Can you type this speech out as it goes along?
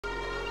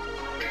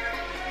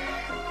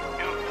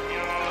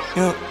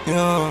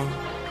Yeah.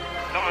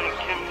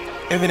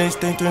 Everything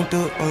stay through,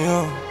 oh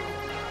yeah.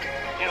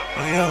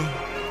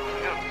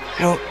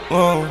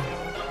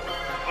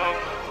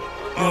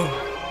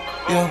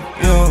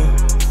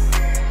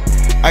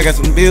 I got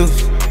some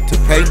bills to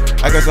pay,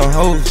 I got some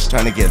hoes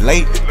tryna get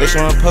late. They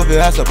showing puppet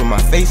ass up in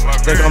my face.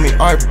 They call me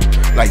Arbor,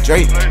 like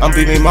Drake. I'm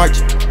BB March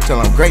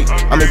till I'm great.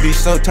 I'ma be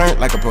so turned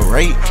like a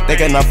parade. They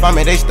cannot find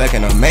me, they stuck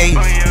in a maze.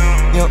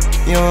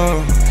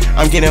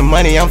 I'm getting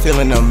money, I'm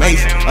feeling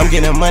amazing. I'm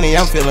getting money,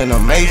 I'm feeling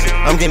amazing.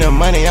 I'm getting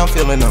money, I'm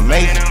feeling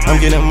amazing. I'm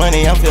getting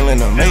money, I'm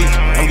feeling amazing.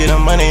 I'm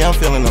getting money, I'm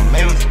feeling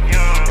amazing.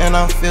 And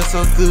I feel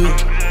so good,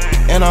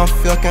 and I'm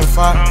fucking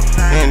fire,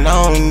 and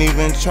I don't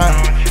even try.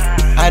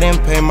 I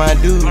didn't pay my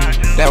dues,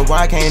 that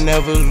why I can't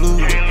never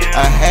lose.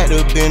 I had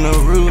to bend the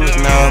rules,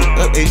 now I'm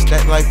up, they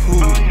stack like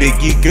pool. Big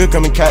geek girl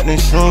coming Captain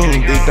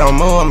Shroom. Big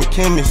domo, I'm a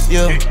chemist,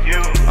 yeah.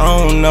 I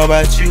don't know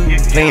about you,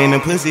 playing the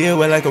pussy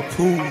away like a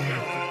pool.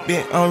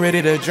 Bitch, I'm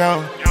ready to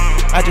drown.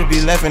 I just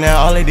be laughing at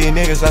all of these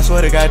niggas, I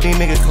swear to God, these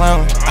niggas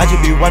clown. I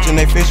just be watching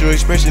their facial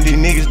expression, these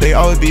niggas, they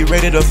always be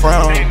ready to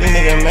frown. These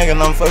niggas making,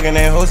 I'm fucking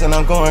their hoes and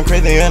I'm going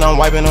crazy and I'm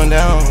wiping them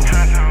down.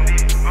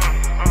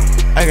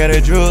 I got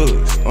a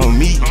drugs on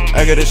me,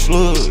 I got a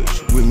sludge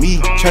with me.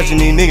 Charging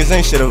these niggas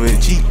ain't shit over the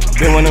Jeep.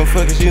 They want them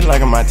fucking shit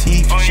like on my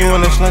teeth. She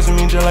wanna slice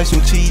me just like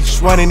some cheese.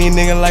 Swatting these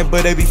niggas like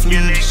but they be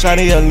fleas.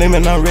 Shotty a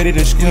lemon, I'm ready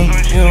to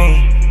squeeze.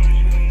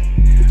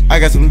 I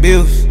got some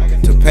bills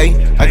to pay,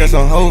 I got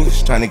some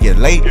hoes tryna get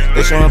late.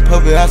 They showing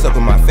puppet ass up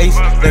in my face.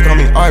 They call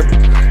me Arbor,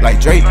 like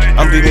Drake.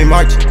 I'm BB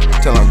March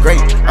till I'm great.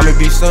 I'ma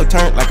be so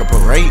turned like a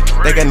parade.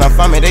 They cannot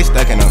find me, they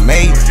stuck in a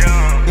maze.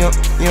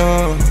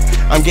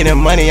 I'm getting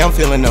money, I'm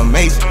feeling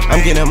amazing.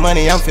 I'm getting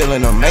money, I'm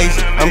feeling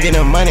amazing. I'm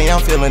getting money, I'm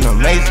feeling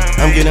amazing.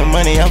 I'm getting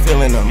money, I'm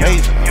feeling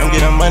amazing. I'm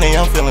getting money,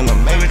 I'm feeling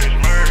amazing.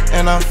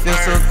 And I feel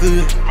so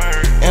good,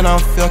 and I'm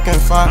fucking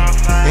fire,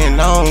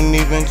 and I don't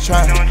even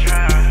try.